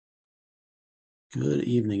Good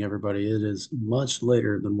evening, everybody. It is much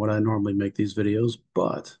later than what I normally make these videos,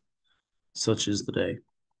 but such is the day.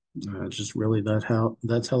 Just really that's how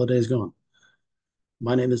the day's gone.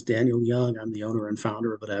 My name is Daniel Young. I'm the owner and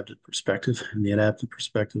founder of Adaptive Perspective and the Adaptive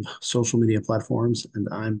Perspective social media platforms, and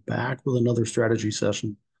I'm back with another strategy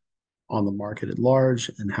session on the market at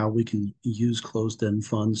large and how we can use closed-end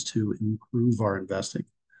funds to improve our investing.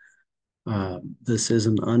 This is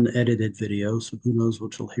an unedited video, so who knows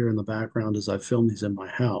what you'll hear in the background as I film these in my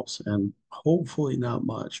house, and hopefully not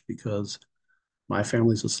much because my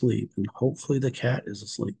family's asleep, and hopefully the cat is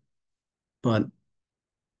asleep, but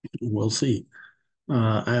we'll see.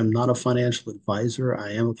 I am not a financial advisor.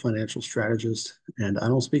 I am a financial strategist, and I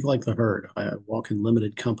don't speak like the herd. I walk in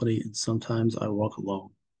limited company, and sometimes I walk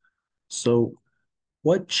alone. So,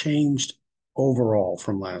 what changed overall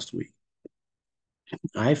from last week?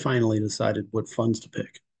 I finally decided what funds to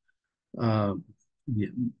pick. Um, yeah,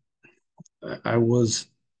 I was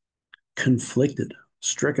conflicted,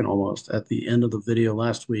 stricken almost at the end of the video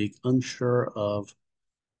last week, unsure of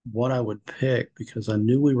what I would pick because I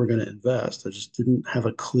knew we were going to invest. I just didn't have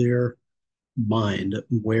a clear mind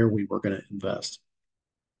where we were going to invest.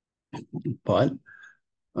 But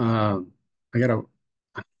um, I got a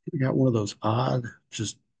I got one of those odd,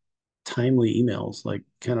 just timely emails, like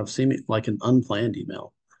kind of seeming like an unplanned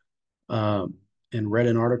email, um, and read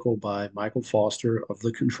an article by Michael Foster of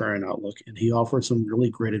the Contrarian Outlook, and he offered some really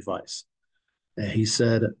great advice. And he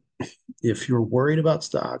said, if you're worried about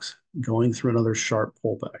stocks going through another sharp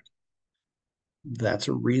pullback, that's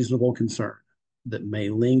a reasonable concern that may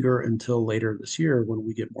linger until later this year when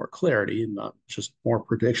we get more clarity and not just more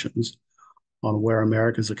predictions on where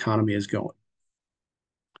America's economy is going.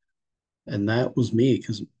 And that was me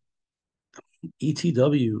because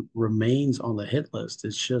ETW remains on the hit list.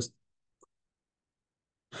 It's just,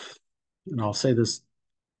 and I'll say this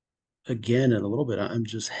again in a little bit, I'm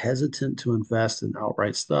just hesitant to invest in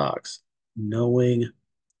outright stocks, knowing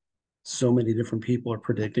so many different people are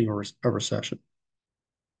predicting a recession.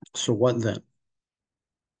 So what then?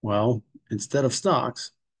 Well, instead of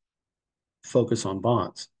stocks, focus on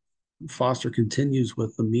bonds. Foster continues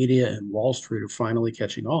with the media and Wall Street are finally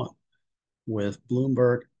catching on, with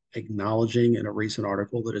Bloomberg acknowledging in a recent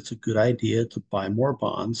article that it's a good idea to buy more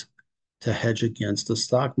bonds to hedge against a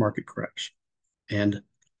stock market crash. And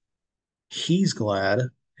he's glad,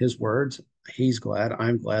 his words, he's glad,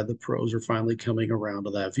 I'm glad the pros are finally coming around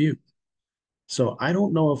to that view. So I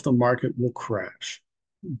don't know if the market will crash,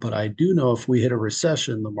 but I do know if we hit a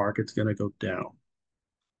recession, the market's going to go down.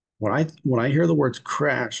 When I hear the words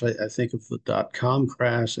crash, I think of the .com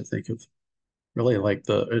crash. I think of really like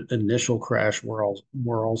the initial crash we're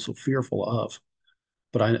also fearful of.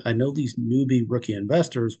 But I know these newbie rookie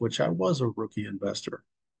investors, which I was a rookie investor.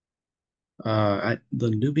 The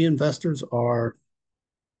newbie investors are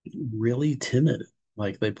really timid.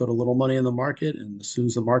 Like they put a little money in the market, and as soon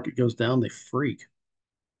as the market goes down, they freak.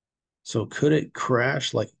 So could it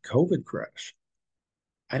crash like a COVID crash?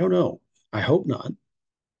 I don't know. I hope not.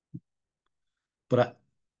 But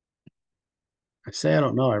I say I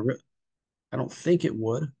don't know. I don't think it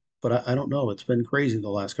would, but I don't know. It's been crazy the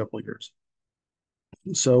last couple of years.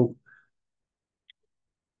 So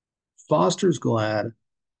Foster's glad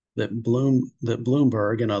that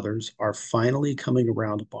Bloomberg and others are finally coming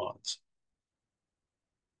around to bonds.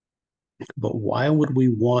 But why would we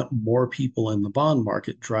want more people in the bond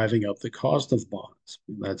market driving up the cost of bonds?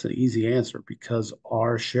 That's an easy answer because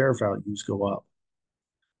our share values go up.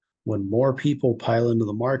 When more people pile into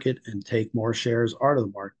the market and take more shares out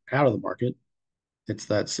of the market, it's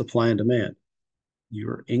that supply and demand.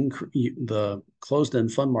 The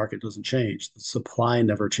closed-end fund market doesn't change. The supply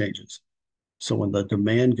never changes. So when the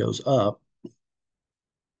demand goes up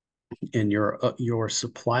and your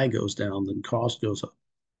supply goes down, then cost goes up.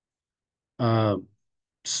 Um,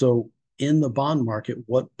 so in the bond market,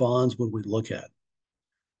 what bonds would we look at?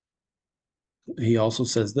 He also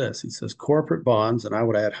says this. He says corporate bonds, and I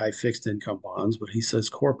would add high fixed income bonds, but he says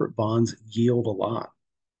corporate bonds yield a lot,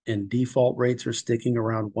 and default rates are sticking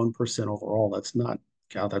around 1% overall. That's not,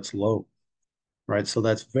 God, that's low, right? So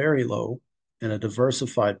that's very low. And a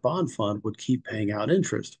diversified bond fund would keep paying out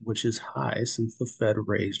interest, which is high since the Fed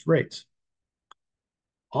raised rates.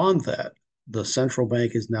 On that, the central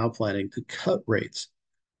bank is now planning to cut rates.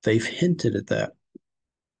 They've hinted at that.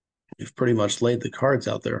 They've pretty much laid the cards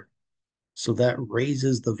out there. So that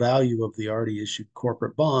raises the value of the already issued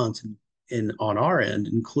corporate bonds on our end,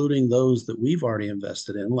 including those that we've already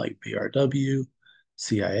invested in, like PRW,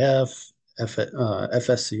 CIF,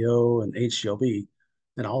 FSCO, and HGLB.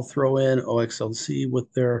 And I'll throw in OXLC with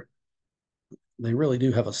they really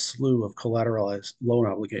do have a slew of collateralized loan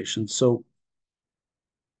obligations. So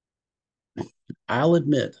I'll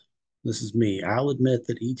admit, this is me, I'll admit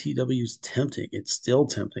that ETW is tempting. It's still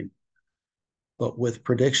tempting. But with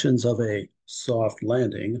predictions of a soft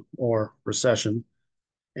landing or recession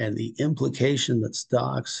and the implication that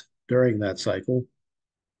stocks during that cycle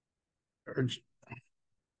are,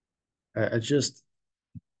 I just,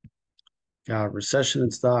 God, recession in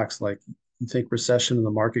stocks, like you think recession in the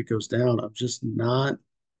market goes down. I'm just not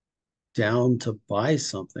down to buy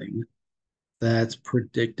something that's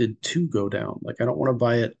predicted to go down. Like I don't want to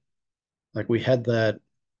buy it. Like we had that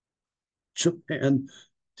Japan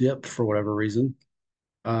dip for whatever reason.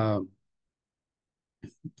 Um,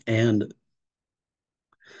 and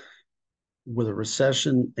with a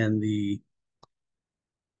recession and the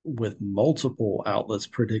with multiple outlets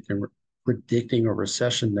predicting a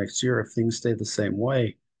recession next year if things stay the same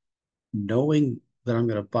way, knowing that I'm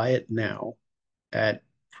going to buy it now at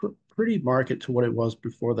pretty market to what it was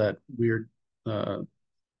before that weird uh,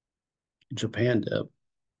 Japan dip.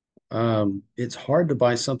 It's hard to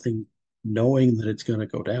buy something knowing that it's going to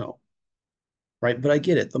go down, right? But I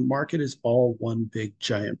get it. The market is all one big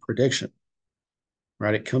giant prediction,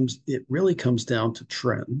 right? It really comes down to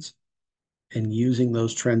trends and using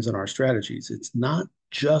those trends in our strategies. It's not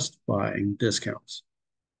just buying discounts.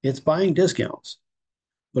 It's buying discounts,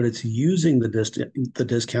 but it's using the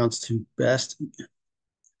discounts to best.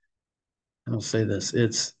 I'll say this: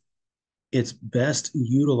 it's best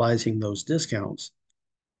utilizing those discounts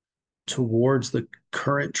towards the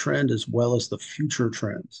current trend as well as the future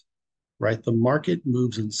trends. Right, the market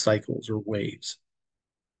moves in cycles or waves.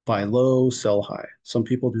 Buy low, sell high. Some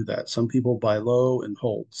people do that. Some people buy low and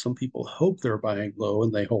hold. Some people hope they're buying low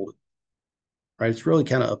and they hold it. Right, it's really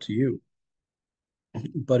kind of up to you.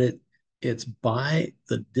 But it's buy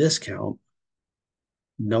the discount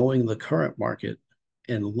knowing the current market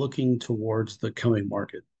and looking towards the coming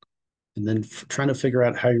market and then trying to figure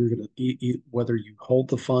out how you're going to whether you hold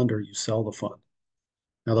the fund or you sell the fund.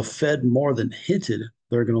 Now the Fed more than hinted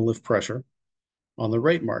they're going to lift pressure on the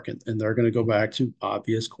rate market and they're going to go back to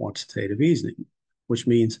obvious quantitative easing, which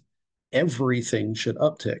means everything should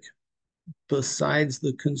uptick besides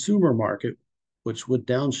the consumer market, which would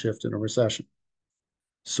downshift in a recession.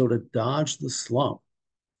 So to dodge the slump,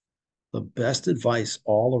 the best advice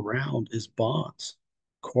all around is bonds,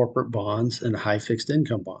 corporate bonds, and high fixed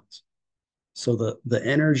income bonds. So the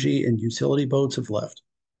energy and utility boats have left,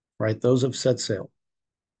 right? Those have set sail.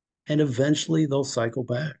 And eventually they'll cycle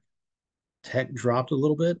back. Tech dropped a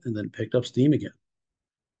little bit and then picked up steam again.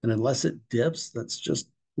 And unless it dips,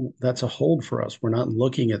 that's a hold for us. We're not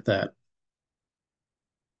looking at that.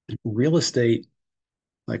 Real estate,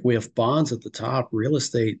 like we have bonds at the top, real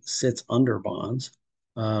estate sits under bonds.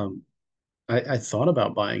 Um, I thought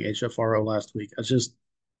about buying HFRO last week. I just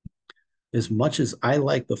as much as I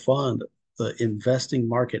like the fund, the investing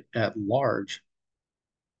market at large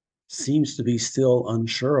seems to be still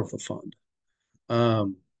unsure of the fund.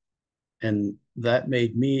 Um, and that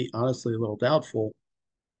made me honestly a little doubtful.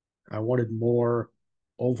 I wanted more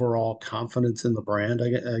overall confidence in the brand,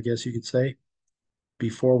 I guess you could say,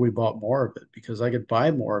 before we bought more of it, because I could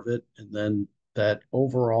buy more of it. And then that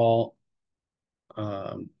overall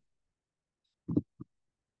um,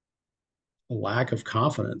 lack of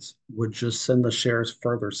confidence would just send the shares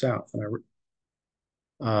further south.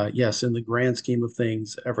 And yes, in the grand scheme of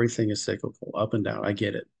things, everything is cyclical, up and down. I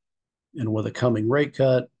get it. And with a coming rate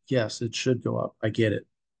cut, yes, it should go up. I get it.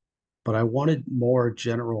 But I wanted more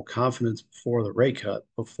general confidence before the rate cut,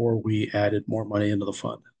 before we added more money into the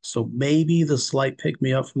fund. So maybe the slight pick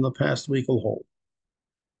me up from the past week will hold.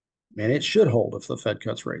 And it should hold if the Fed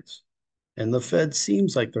cuts rates. And the Fed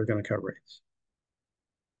seems like they're going to cut rates,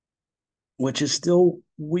 which is still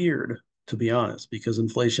weird, to be honest, because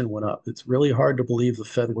inflation went up. It's really hard to believe the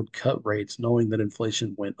Fed would cut rates knowing that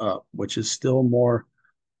inflation went up, which is still more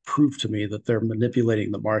proof to me that they're manipulating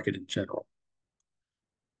the market in general.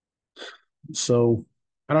 So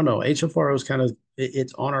I don't know. HFRO is kind of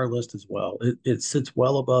it's on our list as well. It sits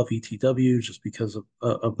well above ETW just because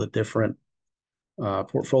of the different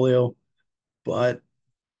portfolio, but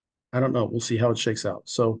I don't know. We'll see how it shakes out.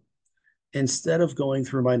 So instead of going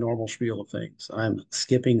through my normal spiel of things, I'm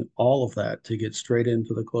skipping all of that to get straight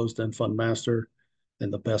into the closed-end fund master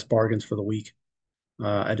and the best bargains for the week.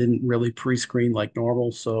 I didn't really pre-screen like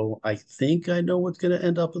normal, so I think I know what's going to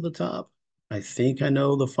end up at the top. I think I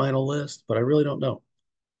know the final list, but I really don't know.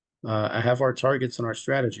 I have our targets and our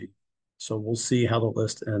strategy, so we'll see how the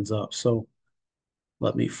list ends up. So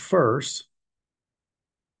let me first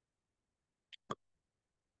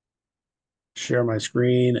share my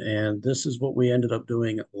screen, and this is what we ended up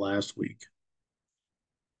doing last week.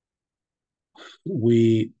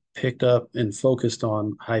 We picked up and focused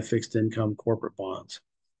on high fixed income corporate bonds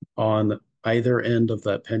on either end of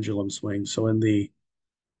that pendulum swing. So in the,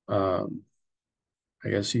 um, I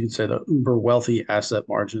guess you could say the uber wealthy asset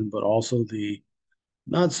margin, but also the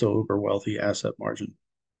not so uber wealthy asset margin,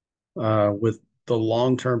 with the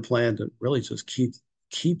long term plan to really just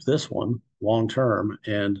keep this one long term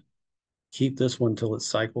and keep this one till it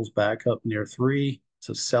cycles back up near three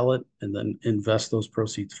to sell it and then invest those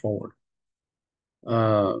proceeds forward.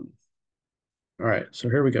 Um, all right, so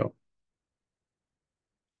here we go.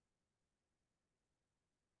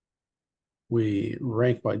 We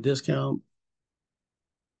rank by discount,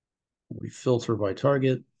 we filter by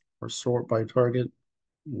target, or sort by target.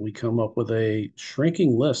 We come up with a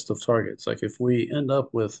shrinking list of targets. Like if we end up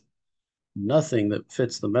with nothing that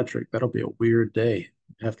fits the metric, that'll be a weird day.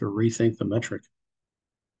 Have to rethink the metric.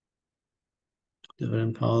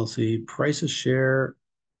 Dividend policy, price a share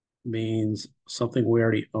means something we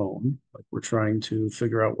already own, like we're trying to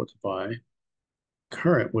figure out what to buy.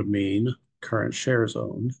 Current would mean current shares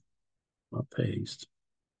owned, not paste.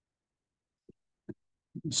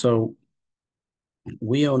 So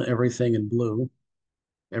we own everything in blue.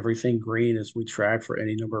 Everything green is we track for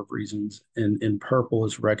any number of reasons, and in purple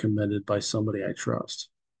is recommended by somebody I trust.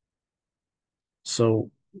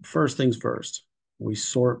 So first things first, we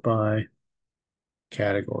sort by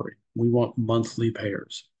category. We want monthly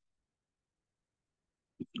payers.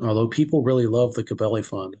 Although people really love the Cabelli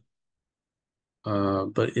Fund,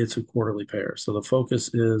 but it's a quarterly payer. So the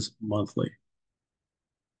focus is monthly.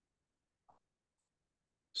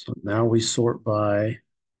 So now we sort by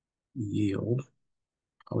yield.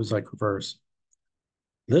 I always like reverse.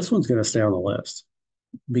 This one's going to stay on the list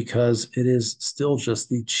because it is still just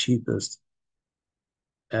the cheapest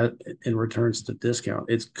at, in returns to discount.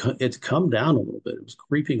 It's come down a little bit. It was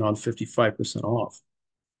creeping on 55% off.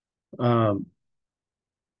 Um,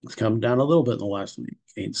 it's come down a little bit in the last week,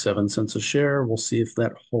 gained 7 cents a share. We'll see if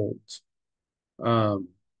that holds.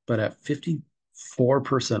 But at 54%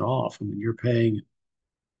 off, I mean, you're paying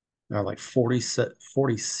like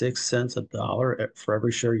 46 cents a dollar for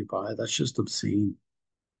every share you buy. That's just obscene.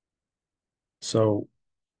 So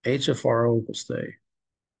HFRO will stay.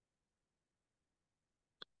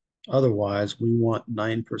 Otherwise, we want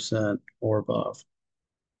 9% or above.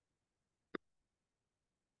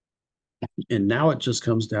 And now it just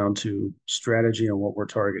comes down to strategy and what we're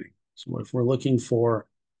targeting. So if we're looking for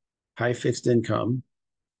high fixed income,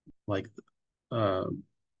 like um,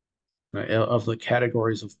 of the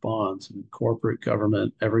categories of bonds and corporate,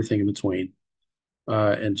 government, everything in between,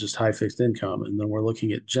 and just high fixed income. And then we're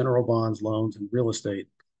looking at general bonds, loans, and real estate.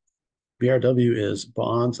 BRW is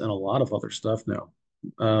bonds and a lot of other stuff now.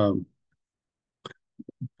 Um,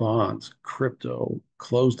 Bonds, crypto,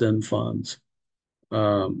 closed-end funds,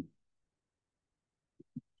 um,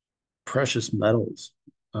 precious metals,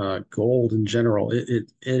 gold in general.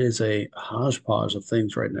 It is a hodgepodge of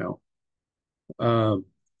things right now. Um,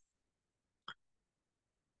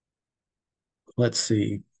 let's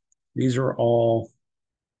see. These are all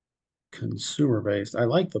consumer based. I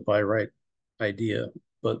like the buy right idea,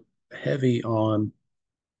 but heavy on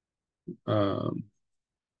um,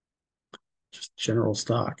 just general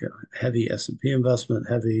stock, heavy S&P investment,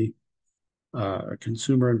 heavy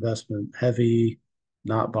consumer investment, heavy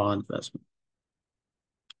not bond investment.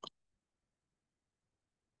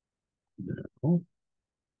 No.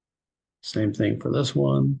 Same thing for this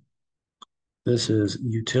one. This is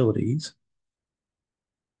utilities,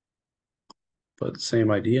 but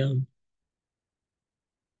same idea.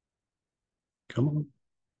 Come on.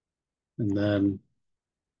 And then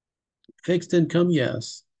fixed income,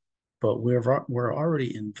 yes, but we're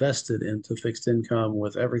already invested into fixed income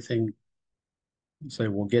with everything. Say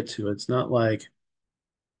we'll get to. It's not like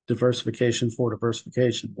diversification for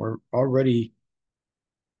diversification. We're already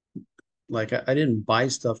like I didn't buy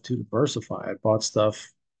stuff to diversify. I bought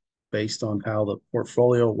stuff based on how the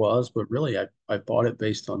portfolio was, but really I bought it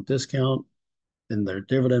based on discount in their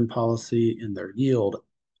dividend policy, in their yield,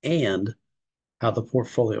 and how the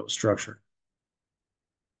portfolio is structured.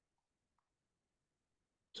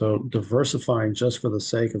 So diversifying just for the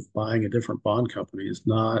sake of buying a different bond company is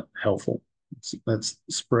not helpful. That's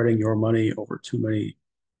spreading your money over too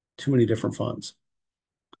many different funds.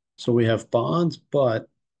 So we have bonds, but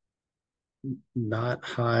not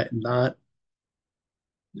high, not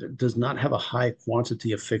does not have a high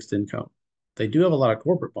quantity of fixed income. They do have a lot of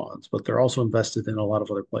corporate bonds, but they're also invested in a lot of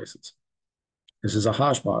other places. This is a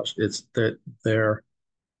hodgepodge. It's that their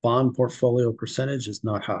bond portfolio percentage is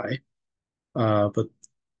not high, but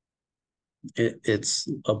it's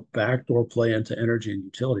a backdoor play into energy and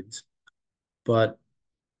utilities. But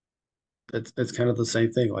it's kind of the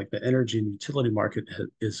same thing. Like the energy and utility market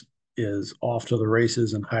is off to the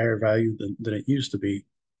races and higher value than it used to be.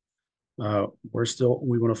 We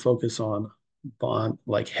want to focus on bond,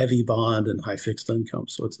 like heavy bond and high fixed income.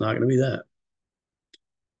 So it's not going to be that.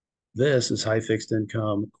 This is high fixed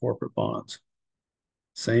income corporate bonds.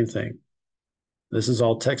 Same thing. This is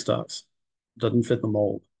all tech stocks. Doesn't fit the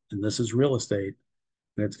mold. And this is real estate.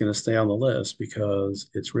 And it's going to stay on the list because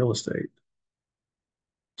it's real estate.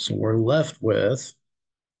 So we're left with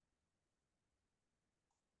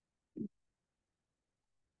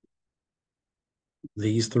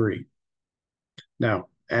these three. Now,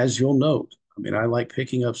 as you'll note, I mean, I like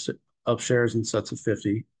picking up shares in sets of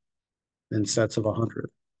 50 and sets of 100.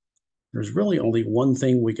 There's really only one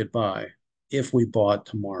thing we could buy if we bought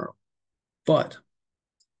tomorrow. But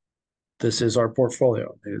this is our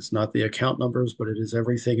portfolio. It's not the account numbers, but it is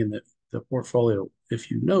everything in the portfolio.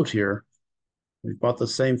 If you note here, we bought the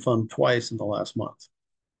same fund twice in the last month.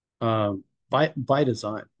 By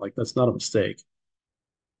design, like that's not a mistake,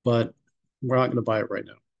 but we're not going to buy it right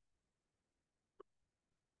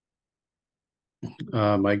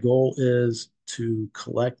now. My goal is to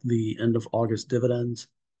collect the end of August dividends,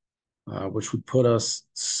 which would put us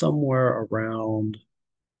somewhere around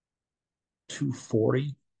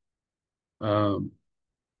 240.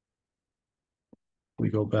 We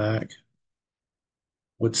go back,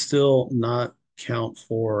 would still not count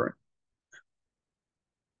for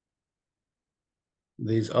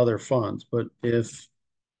these other funds, but if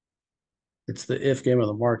it's the if game of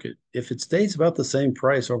the market, if it stays about the same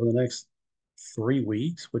price over the next 3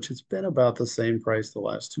 weeks, which has been about the same price the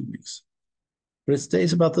last 2 weeks, but it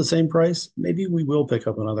stays about the same price, maybe we will pick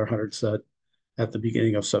up another 100 set at the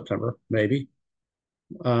beginning of September, maybe.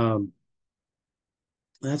 Um,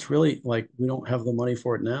 that's really like we don't have the money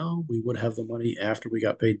for it now. We would have the money after we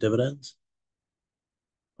got paid dividends.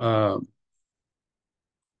 Um,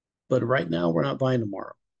 but right now, we're not buying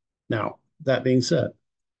tomorrow. Now, that being said,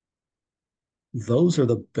 those are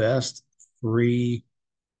the best three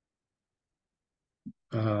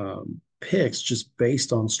picks just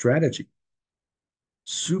based on strategy.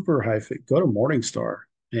 Super high fit. Go to Morningstar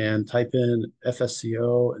and type in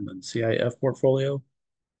FSCO and then CIF portfolio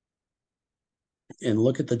and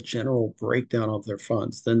look at the general breakdown of their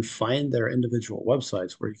funds. Then find their individual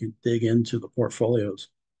websites where you can dig into the portfolios.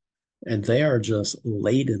 And they are just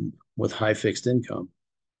laden with high fixed income,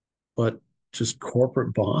 but just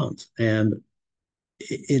corporate bonds. And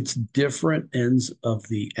it's different ends of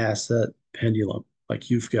the asset pendulum. Like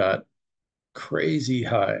you've got crazy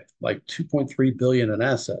high, like 2.3 billion in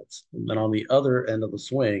assets. And then on the other end of the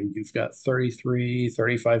swing, you've got 33,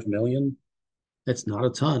 35 million. It's not a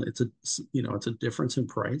ton. It's a difference in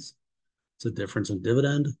price. It's a difference in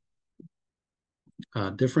dividend,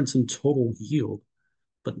 difference in total yield,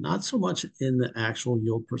 but not so much in the actual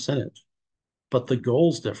yield percentage. But the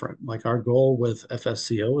goal's different. Like our goal with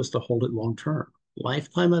FSCO is to hold it long term.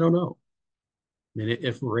 Lifetime, I don't know. I mean,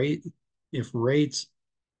 if rates,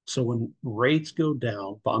 so when rates go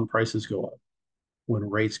down, bond prices go up. When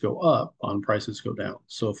rates go up, bond prices go down.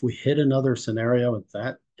 So if we hit another scenario in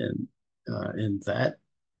that,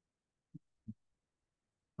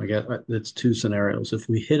 I guess it's two scenarios. If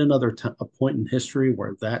we hit a point in history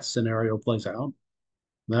where that scenario plays out,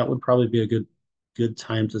 that would probably be a good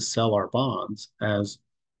time to sell our bonds as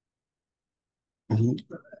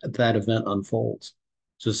that event unfolds.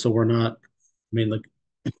 Just so we're not, I mean,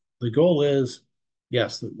 the goal is,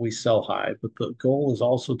 yes, that we sell high, but the goal is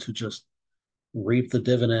also to just reap the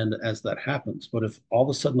dividend as that happens. But if all of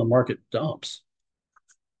a sudden the market dumps,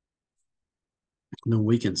 then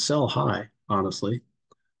we can sell high, honestly.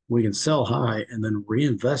 We can sell high and then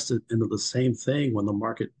reinvest it into the same thing when the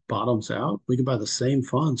market bottoms out. We can buy the same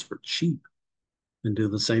funds for cheap and do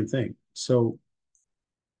the same thing. So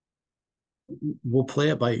we'll play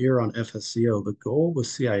it by ear on FSCO. The goal with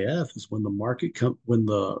CIF is when the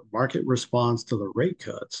market responds to the rate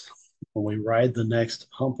cuts, when we ride the next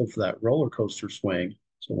hump of that roller coaster swing.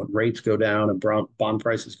 So when rates go down and bond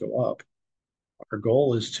prices go up, our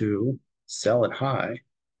goal is to sell it high,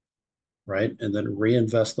 right, and then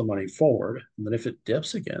reinvest the money forward. And then if it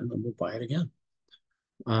dips again, then we'll buy it again.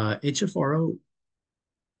 HFRO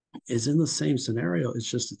is in the same scenario. It's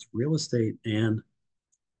just it's real estate, and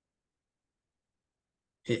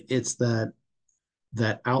it's that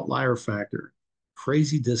outlier factor,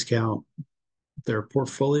 crazy discount. Their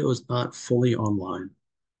portfolio is not fully online.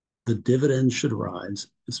 The dividend should rise,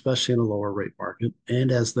 especially in a lower rate market,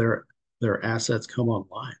 and as their assets come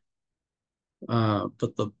online.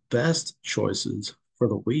 But the best choices for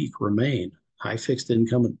the week remain high fixed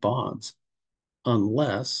income and bonds,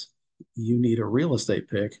 unless you need a real estate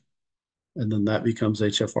pick and then that becomes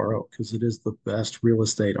HFRO because it is the best real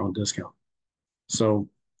estate on discount. So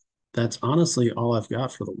that's honestly all I've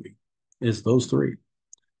got for the week is those three.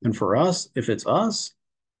 And for us, if it's us,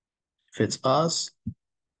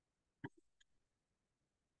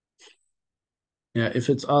 yeah, if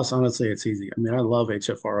it's us, honestly, it's easy. I mean, I love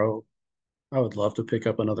HFRO. I would love to pick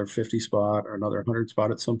up another 50 spot or another 100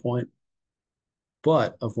 spot at some point.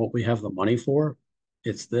 But of what we have the money for,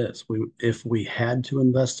 it's this. We if we had to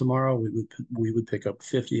invest tomorrow, we would pick up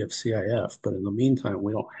 50 of CIF. But in the meantime,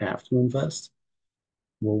 we don't have to invest.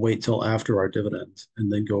 We'll wait till after our dividends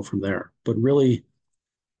and then go from there. But really,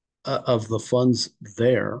 of the funds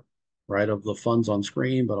there, right, of the funds on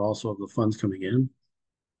screen, but also of the funds coming in,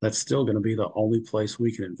 that's still going to be the only place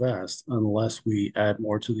we can invest unless we add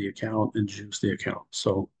more to the account and juice the account.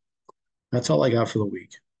 So that's all I got for the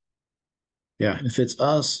week. Yeah, if it's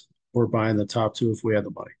us, we're buying the top two if we had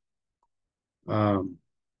the money. Um,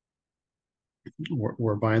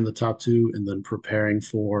 we're buying the top two and then preparing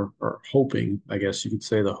for, or hoping, I guess you could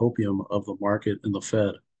say, the hopium of the market and the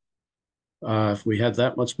Fed. If we had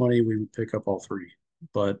that much money, we would pick up all three.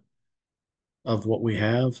 But of what we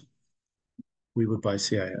have, we would buy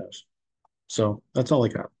CIS. So that's all I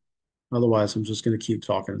got. Otherwise, I'm just going to keep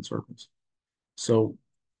talking in circles. So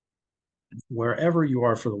wherever you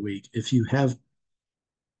are for the week, if you have,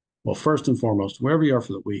 well, first and foremost, wherever you are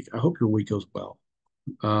for the week, I hope your week goes well.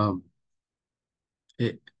 Um,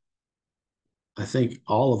 it, I think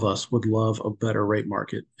all of us would love a better rate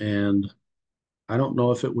market. And I don't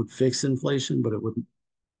know if it would fix inflation, but it would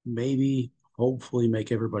maybe hopefully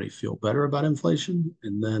make everybody feel better about inflation.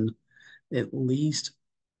 And then at least,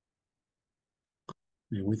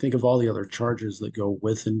 we think of all the other charges that go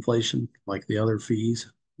with inflation, like the other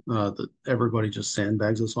fees that everybody just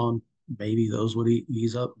sandbags us on. Maybe those would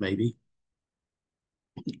ease up, maybe.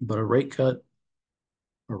 But a rate cut,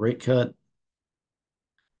 rate cut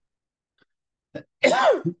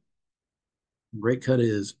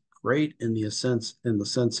is great in the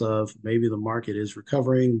sense of maybe the market is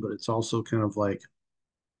recovering, but it's also kind of like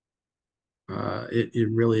it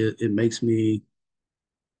really it makes me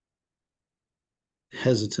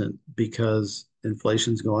hesitant because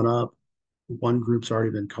inflation's going up. One group's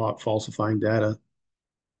already been caught falsifying data.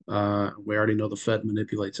 We already know the Fed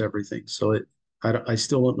manipulates everything, so I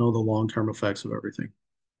still don't know the long term effects of everything.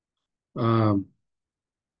 Um,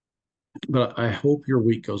 but I hope your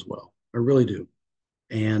week goes well. I really do.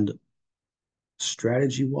 And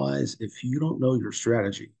strategy wise, if you don't know your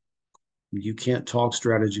strategy, you can't talk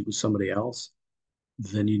strategy with somebody else,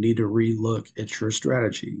 then you need to relook at your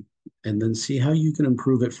strategy and then see how you can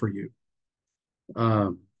improve it for you.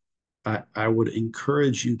 Um, I would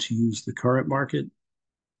encourage you to use the current market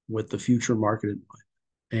with the future market in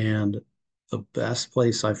mind. And the best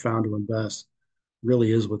place I found to invest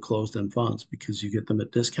really is with closed end funds because you get them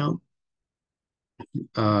at discount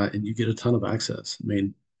and you get a ton of access. I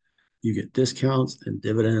mean, you get discounts and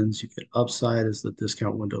dividends, you get upside as the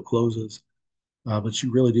discount window closes, but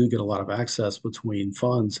you really do get a lot of access between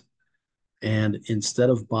funds. And instead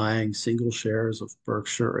of buying single shares of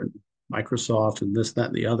Berkshire and Microsoft and this, that,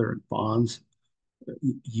 and the other in bonds,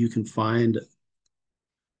 you can find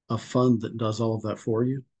a fund that does all of that for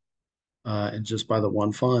you and just buy the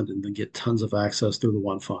one fund and then get tons of access through the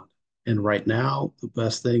one fund. And right now, the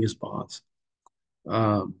best thing is bonds.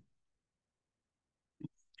 Um,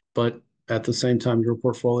 but at the same time, your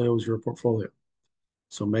portfolio is your portfolio.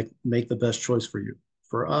 So make the best choice for you.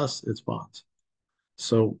 For us, it's bonds.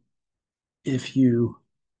 So if you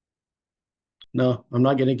no, I'm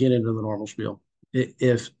not going to get into the normal spiel.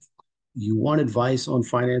 If you want advice on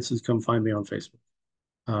finances, come find me on Facebook.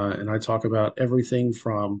 And I talk about everything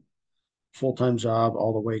from full-time job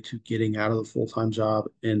all the way to getting out of the full-time job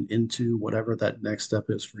and into whatever that next step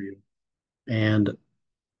is for you. And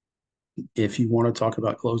if you want to talk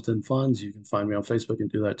about closed-end funds, you can find me on Facebook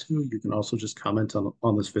and do that too. You can also just comment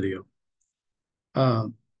on this video.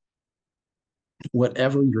 Um,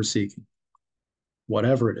 whatever you're seeking,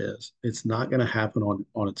 whatever it is, it's not going to happen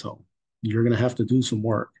on its own. You're going to have to do some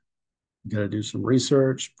work. You got to do some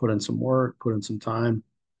research, put in some work, put in some time,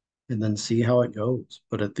 and then see how it goes.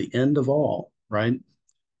 But at the end of all, right,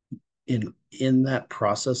 in that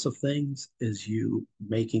process of things is you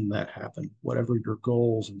making that happen. Whatever your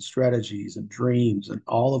goals and strategies and dreams and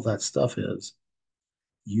all of that stuff is,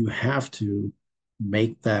 you have to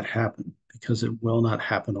make that happen because it will not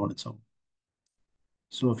happen on its own.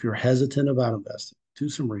 So if you're hesitant about investing, do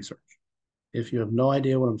some research. If you have no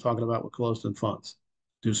idea what I'm talking about with closed-end funds,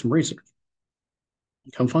 do some research.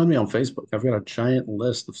 Come find me on Facebook. I've got a giant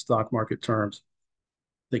list of stock market terms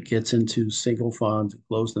that gets into single funds,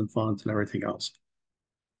 closed-end funds, and everything else.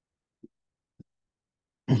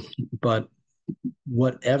 But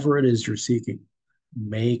whatever it is you're seeking,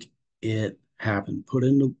 make it happen. Put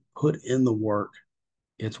in the work.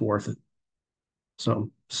 It's worth it.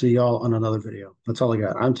 So see y'all on another video. That's all I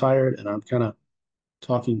got. I'm tired and I'm kind of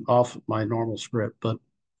talking off my normal script, but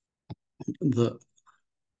the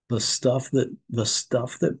the stuff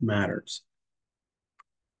that matters,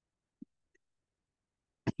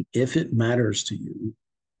 if it matters to you,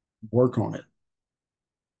 work on it,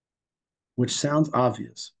 which sounds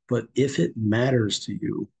obvious, but if it matters to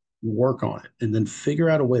you, work on it and then figure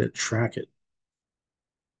out a way to track it.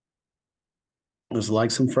 It's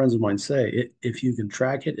like some friends of mine say, if you can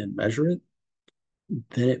track it and measure it,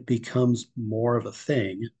 then it becomes more of a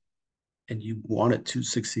thing and you want it to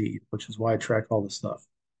succeed, which is why I track all this stuff.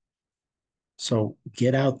 So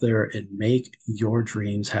get out there and make your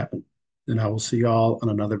dreams happen. And I will see y'all on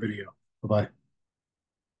another video. Bye bye.